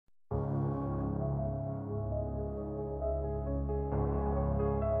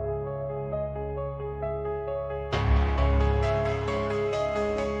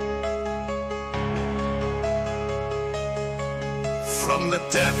the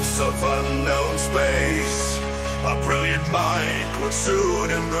depths of unknown space, a brilliant mind would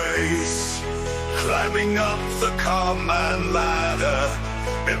soon embrace. Climbing up the command ladder,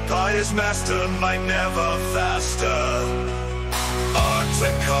 Empire's mastermind never faster. Arts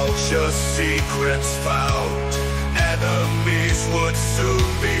and culture secrets found, enemies would soon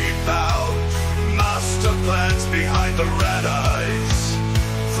be bound. Master plans behind the red eyes,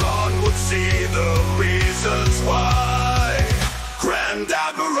 Thrawn would see the reasons why. Grand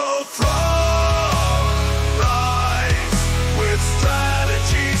Admiral Thrawn rise, with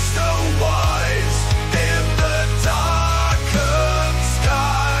strategy so wise. In the darkened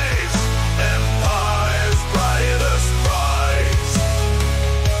skies, Empire's brightest prize.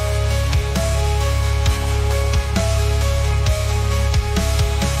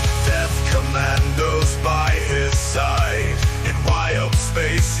 Death commandos by his side, in wild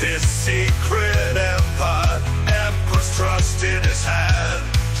space his secret empire. Emperor's trust in his hand,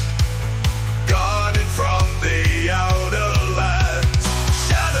 guarded from the outer lands.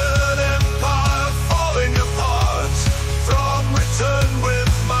 Shattered empire falling apart, Thrawn returned with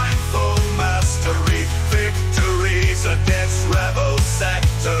mindful mastery. Victories against rebel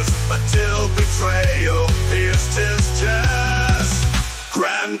sectors, until betrayal pierced his chest.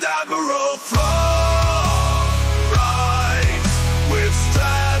 Grand Admiral Thrawn rise, with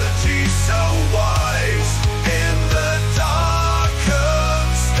strategy so wise. In the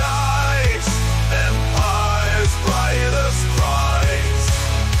darkened skies, Empire's brightest prize.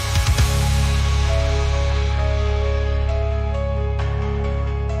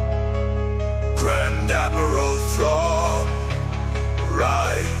 Grand Admiral Thrawn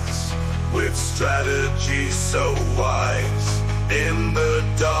rise, with strategy so wise. In the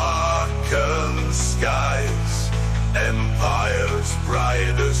darkened skies, Empire's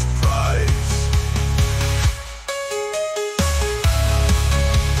brightest prize.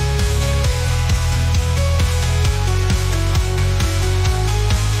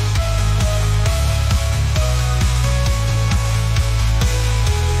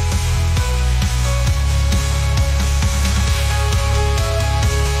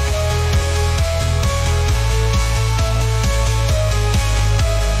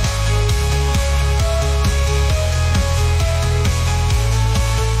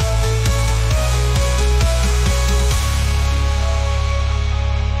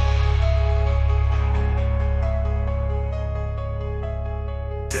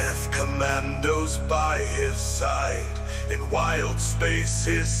 Death commandos by his side, in wild space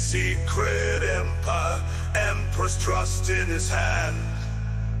his secret empire. Emperor's trust in his hand,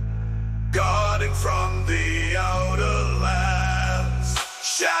 guarding from the outer lands.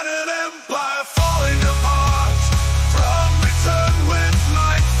 Shattered